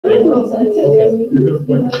Okay, so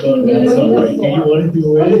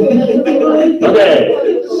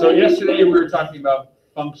yesterday we were talking about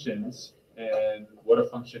functions and what a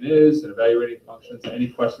function is and evaluating functions. Any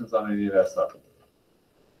questions on any of that stuff?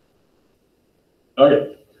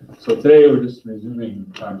 Okay, so today we're just resuming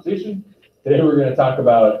the conversation. Today we're going to talk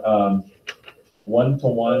about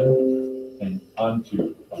one-to-one and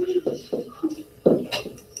onto functions.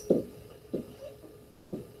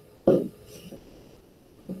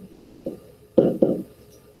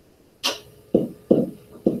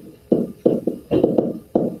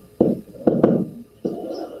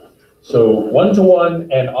 So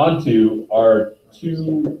one-to-one and onto are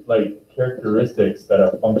two characteristics that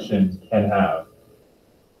a function can have.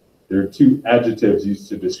 There are two adjectives used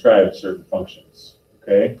to describe certain functions.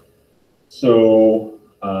 Okay, so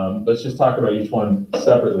let's just talk about each one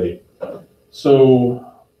separately. So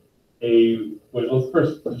let's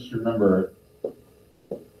first just remember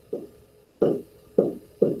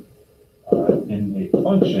in a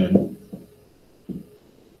function,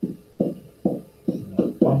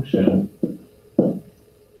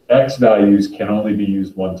 x values can only be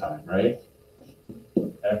used one time, right?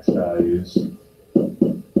 X values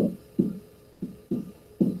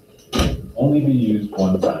only be used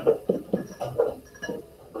one time.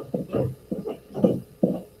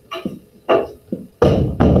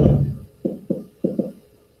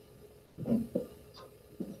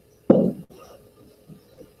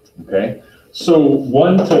 Okay, so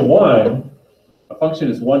one-to-one, a function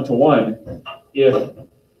is one-to-one if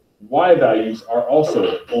y values are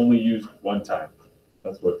also only used one time.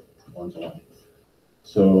 That's what one-to-one is.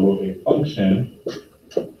 So a function is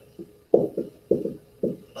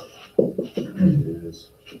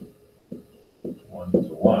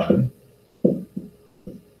one-to-one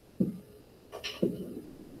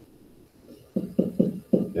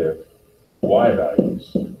if y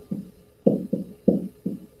values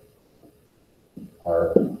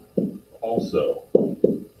are also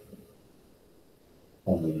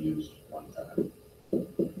only used one time.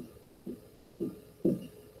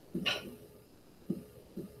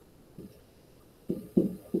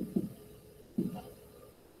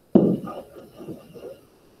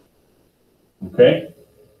 Okay?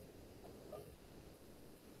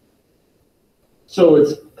 So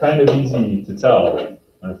it's kind of easy to tell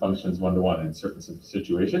when a function is one-to-one in certain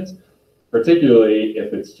situations, particularly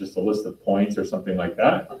if it's just a list of points or something like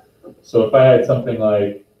that. So if I had something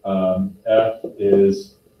like f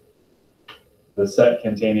is the set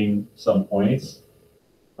containing some points.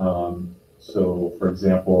 So for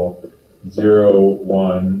example, 0,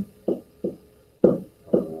 1,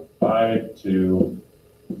 5, 2,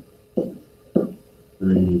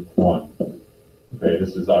 3, 1. Okay,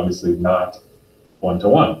 this is obviously not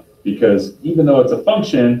one-to-one because even though it's a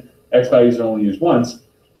function, x values are only used once.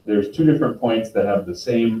 There's two different points that have the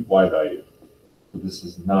same y value. So this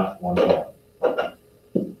is not one-to-one.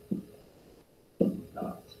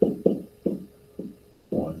 Not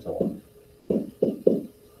one-to-one.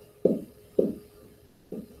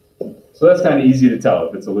 So that's kind of easy to tell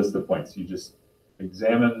if it's a list of points. You just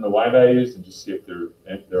examine the y values and just see if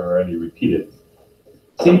there are any repeated.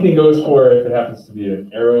 Same thing goes for if it happens to be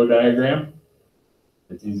an arrow diagram.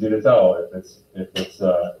 It's easy to tell if it's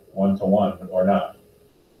one-to-one or not.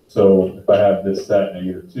 So if I have this set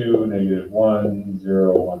 -2, -1,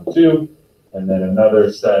 0, 1, 2, and then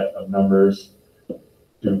another set of numbers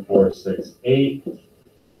 2, 4, 6, 8.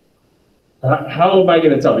 How am I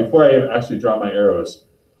going to tell before I actually draw my arrows?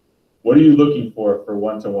 What are you looking for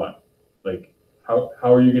one-to-one? Like how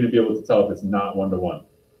are you going to be able to tell if it's not one-to-one?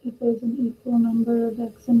 If there's an equal number of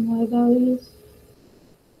x and y values.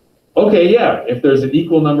 Okay, yeah. If there's an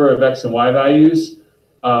equal number of x and y values,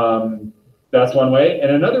 that's one way.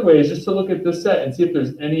 And another way is just to look at this set and see if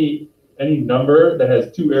there's any number that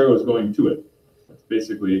has two arrows going to it. That's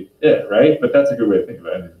basically it, right? But that's a good way to think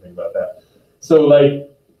about it. I didn't think about that. So like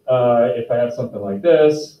if I have something like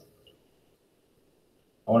this,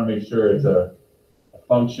 I want to make sure it's a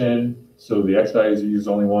function. So the x values are used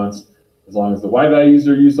only once. As long as the y values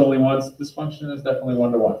are used only once, this function is definitely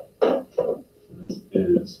one-to-one. This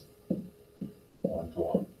is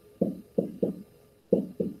one-to-one.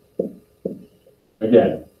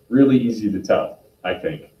 Again, really easy to tell, I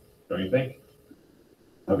think. Don't you think?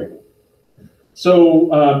 Okay. So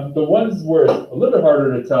the ones where it's a little bit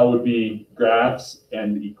harder to tell would be graphs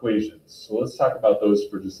and equations. So let's talk about those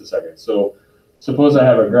for just a second. So suppose I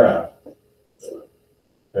have a graph,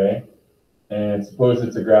 okay? And suppose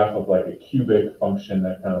it's a graph of like a cubic function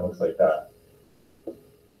that kind of looks like that.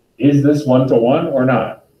 Is this one-to-one or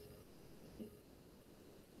not?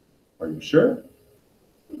 Are you sure?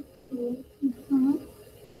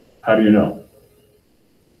 How do you know?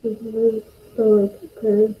 Is the like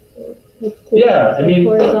curve? Yeah, I mean,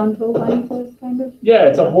 horizontal line test kind of. Yeah,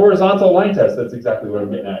 it's a horizontal line test. That's exactly what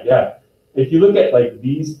I'm getting at. Yeah. If you look at like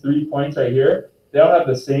these 3 points right here, they all have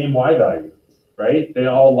the same y value, right? They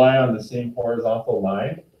all lie on the same horizontal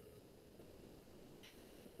line.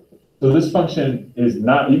 So this function is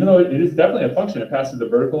not, even though it is definitely a function, it passes the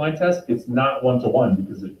vertical line test, it's not one-to-one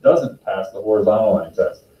because it doesn't pass the horizontal line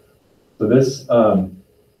test. So this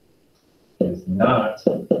is not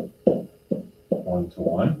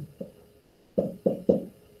one-to-one.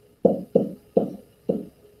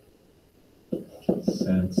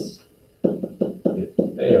 Since it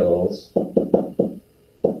fails the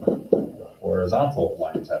horizontal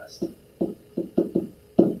line test.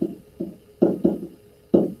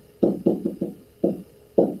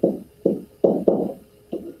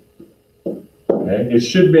 Okay. It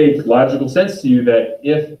should make logical sense to you that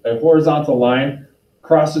if a horizontal line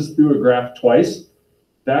crosses through a graph twice,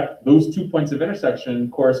 that those 2 points of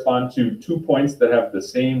intersection correspond to 2 points that have the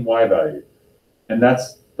same y value. And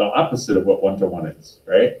that's the opposite of what one-to-one is,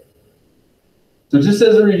 right? So just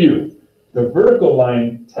as a review, the vertical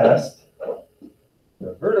line test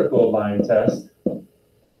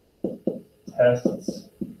tests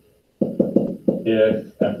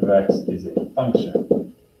if f of x is a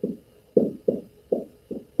function.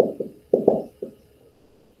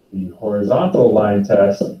 The horizontal line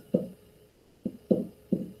test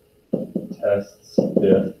tests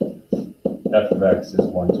if f of x is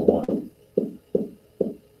one-to-one.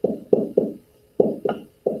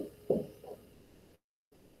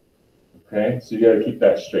 Okay, so you got to keep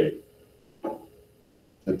that straight.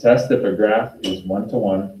 To test if a graph is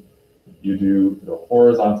one-to-one, you do the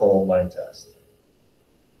horizontal line test.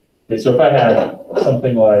 Okay, so if I had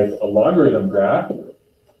something like a logarithm graph,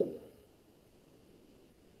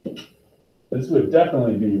 this would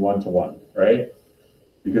definitely be one-to-one, right?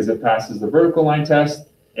 Because it passes the vertical line test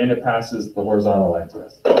and it passes the horizontal line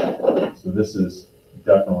test. So this is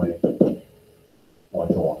definitely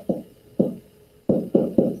one-to-one.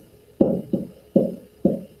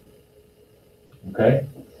 Okay.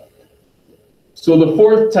 So the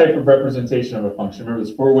fourth type of representation of a function, remember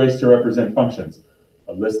there's 4 ways to represent functions.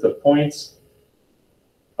 A list of points,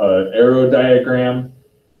 an arrow diagram,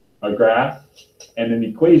 a graph, and an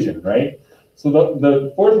equation, right? So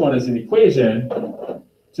the fourth one is an equation.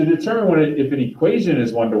 To determine if an equation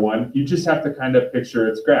is one-to-one, you just have to kind of picture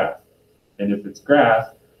its graph. And if its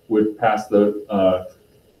graph would pass the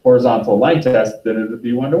horizontal line test, then it would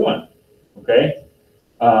be one-to-one, okay?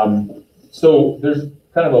 So there's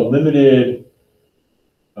kind of a limited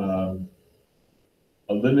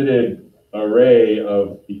array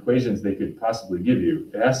of equations they could possibly give you.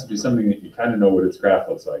 It has to be something that you kind of know what its graph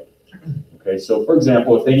looks like. Okay, so for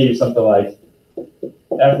example, if they gave you something like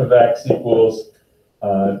f of x equals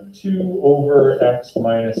 2 over x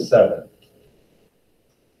minus 7,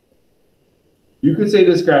 you could say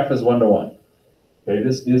this graph is one-to-one. Okay,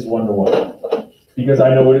 this is one-to-one because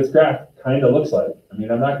I know what its graph kind of looks like. I mean,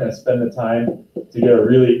 I'm not going to spend the time to get a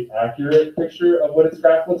really accurate picture of what its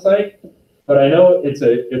graph looks like, but I know it's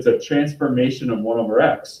a transformation of 1 over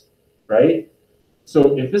x, right?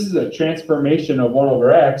 So if this is a transformation of 1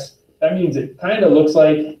 over x, that means it kind of looks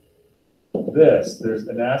like this. There's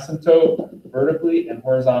an asymptote vertically and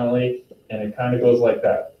horizontally, and it kind of goes like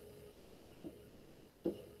that.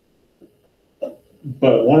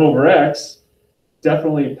 But 1 over x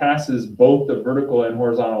definitely passes both the vertical and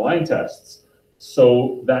horizontal line tests.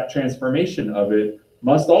 So that transformation of it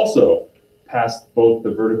must also pass both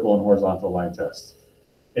the vertical and horizontal line tests.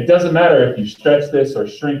 It doesn't matter if you stretch this or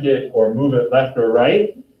shrink it or move it left or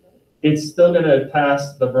right, it's still going to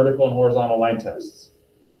pass the vertical and horizontal line tests.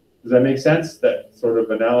 Does that make sense, that sort of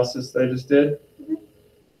analysis that I just did?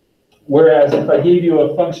 Whereas if I gave you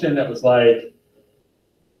a function that was like,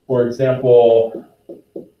 for example,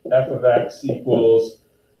 f of x equals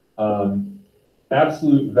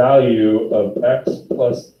absolute value of x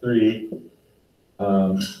plus 3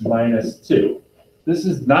 minus 2. This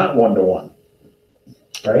is not one-to-one,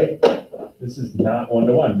 right? This is not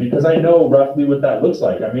one-to-one because I know roughly what that looks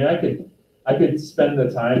like. I mean, I could spend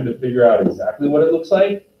the time to figure out exactly what it looks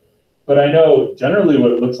like, but I know generally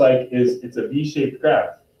what it looks like is it's a V-shaped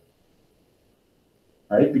graph,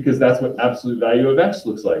 right? Because that's what absolute value of x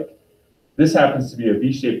looks like. This happens to be a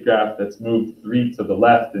V-shaped graph that's moved 3 to the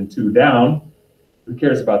left and 2 down. Who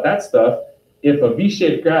cares about that stuff? If a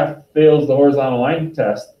V-shaped graph fails the horizontal line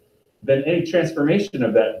test, then any transformation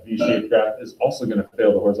of that V-shaped graph is also going to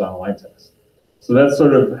fail the horizontal line test. So that's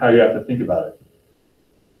sort of how you have to think about it.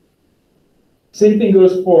 Same thing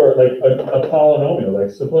goes for like a polynomial.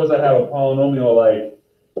 Like suppose I have a polynomial like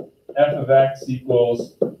f of x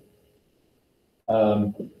equals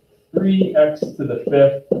 3x to the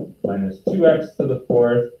fifth minus 2x to the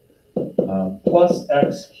fourth plus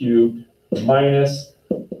x cubed minus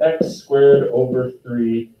x squared over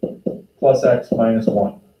 3 plus x minus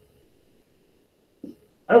 1.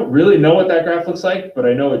 I don't really know what that graph looks like, but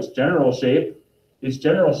I know its general shape. Its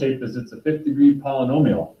general shape is it's a fifth degree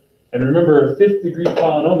polynomial. And remember, fifth degree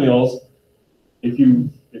polynomials, if you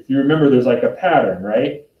remember, there's like a pattern,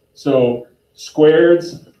 right? So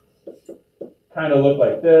squareds kind of look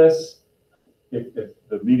like this, if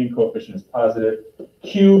the leading coefficient is positive.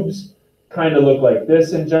 Cubes kind of look like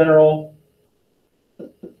this in general.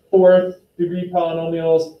 Fourth degree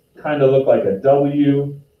polynomials kind of look like a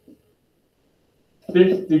W.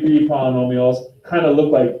 Fifth degree polynomials kind of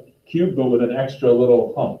look like cube, but with an extra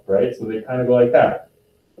little hump, right? So they kind of go like that.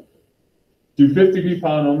 Do fifth degree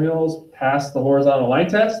polynomials pass the horizontal line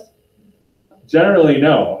test? Generally,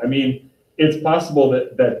 no. I mean, it's possible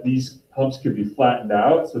that these humps could be flattened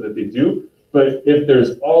out so that they do, but if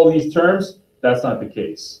there's all these terms, that's not the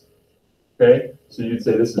case. Okay, so you'd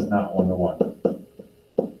say this is not one-to-one.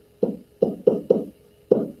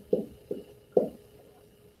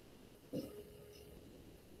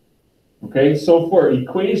 Okay, so for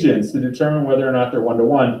equations to determine whether or not they're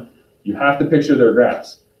one-to-one, you have to picture their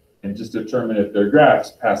graphs and just determine if their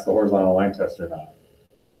graphs pass the horizontal line test or not.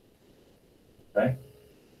 Okay,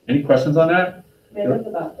 any questions on that?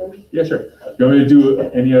 Yeah, sure. You want me to do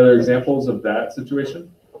any other examples of that situation?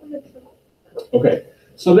 Okay,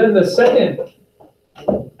 so then the second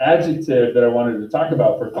adjective that I wanted to talk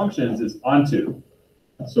about for functions is onto.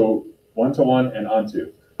 So one-to-one and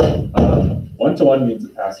onto. One-to-one means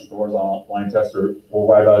it passes the horizontal line test or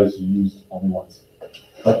y values are used only once.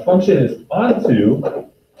 A function is onto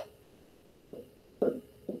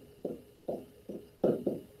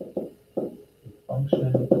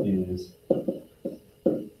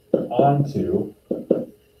onto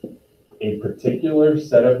a particular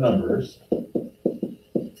set of numbers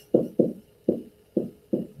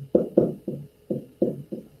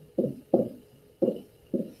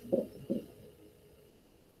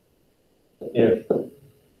if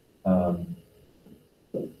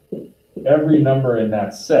every number in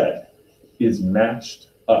that set is matched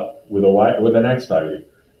up with an x value.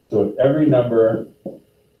 So if every number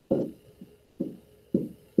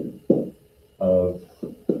of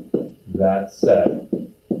that set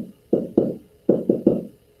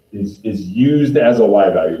is used as a y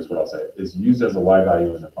value, is what I'll say, is used as a y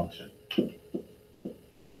value in the function.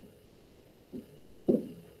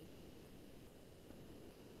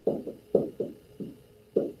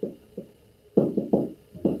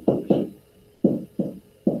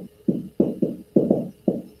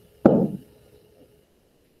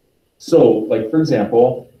 So, like for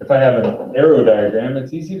example, if I have an arrow diagram,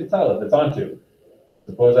 it's easy to tell if it's onto.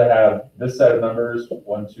 Suppose I have this set of numbers,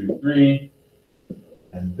 1, 2, 3,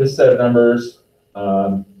 and this set of numbers,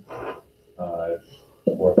 4,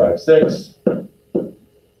 5, 6,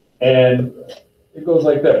 and it goes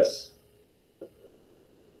like this.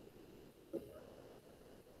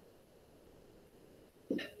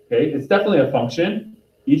 Okay, it's definitely a function.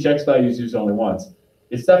 Each x value is used only once.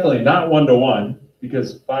 It's definitely not one-to-one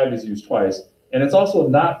because 5 is used twice, and it's also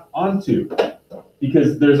not onto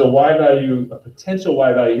because there's a y value, a potential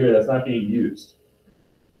y value here that's not being used.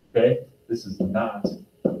 Okay, this is not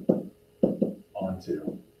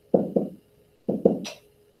onto.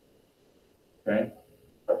 Okay,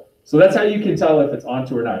 so that's how you can tell if it's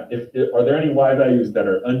onto or not. Are there any y values that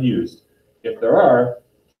are unused? If there are,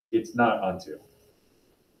 it's not onto.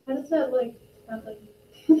 How does that happen?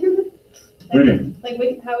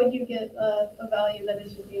 How would you get a value that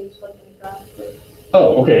isn't used like in a graph?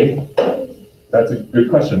 Oh, okay. That's a good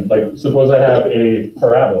question. Like, suppose I have a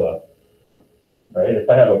parabola, right? If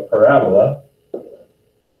I have a parabola,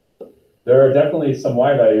 there are definitely some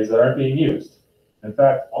y values that aren't being used. In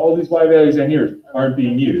fact, all these y values in here aren't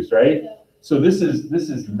being used, right? Yeah. So this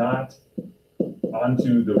is not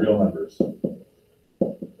onto the real numbers.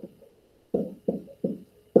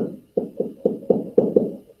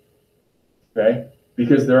 Okay,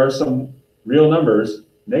 because there are some real numbers,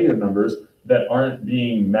 negative numbers, that aren't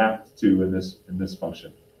being mapped to in this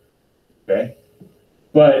function. Okay,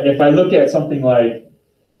 but if I look at something like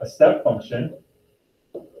a step function,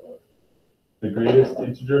 the greatest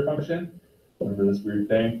integer function, remember this weird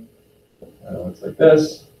thing? It looks like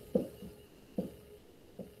this.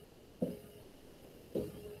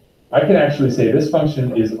 I can actually say this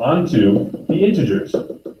function is onto the integers.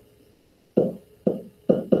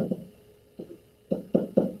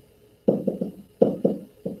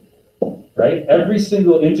 Right? every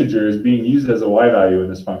single integer is being used as a y value in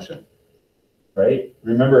this function, right?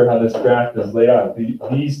 Remember how this graph is laid out.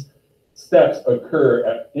 These steps occur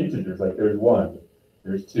at integers, like there's 1,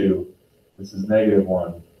 there's 2, this is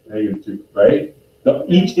 -1, -2, right?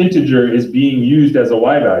 Each integer is being used as a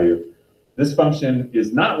y value. This function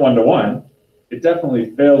is not one-to-one. It definitely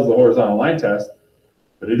fails the horizontal line test,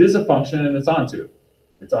 but it is a function and it's onto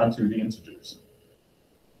the integers.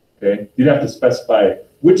 Okay, you'd have to specify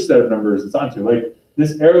which set of numbers it's onto. Like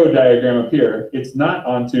this arrow diagram up here, it's not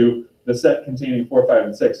onto the set containing 4, 5,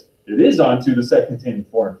 and 6. It is onto the set containing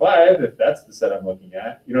 4 and 5, if that's the set I'm looking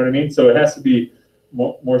at. You know what I mean? So it has to be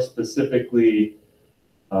more specifically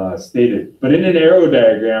stated. But in an arrow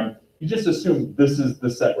diagram, you just assume this is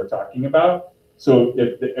the set we're talking about. So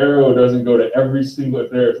if the arrow doesn't go to every single,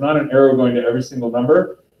 if there's not an arrow going to every single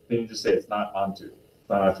number, then you just say it's not onto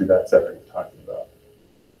that set that you're talking about.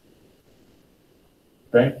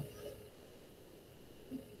 Okay?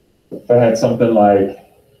 If I had something like,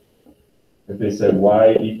 if they said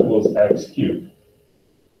y equals x cubed,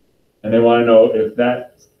 and they want to know if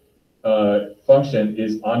that function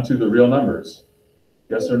is onto the real numbers,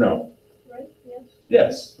 yes or no? Right, yes.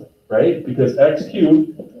 Yes, right? Because x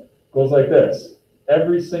cubed goes like this.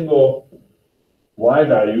 Every single y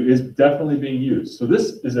value is definitely being used. So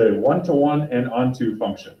this is a one-to-one and onto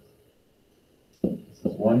function. This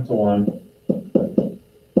is one-to-one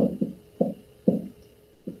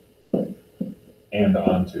and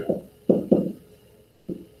onto.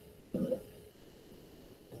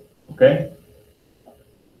 Okay?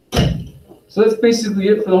 So that's basically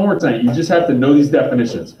it for the homework tonight. You just have to know these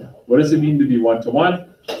definitions. What does it mean to be one-to-one?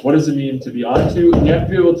 What does it mean to be onto? And you have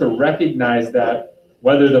to be able to recognize that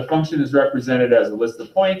whether the function is represented as a list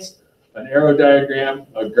of points, an arrow diagram,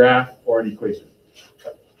 a graph, or an equation.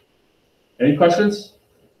 Any questions?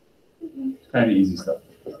 It's kind of easy stuff.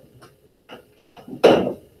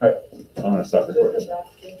 All right, I'm going to stop recording.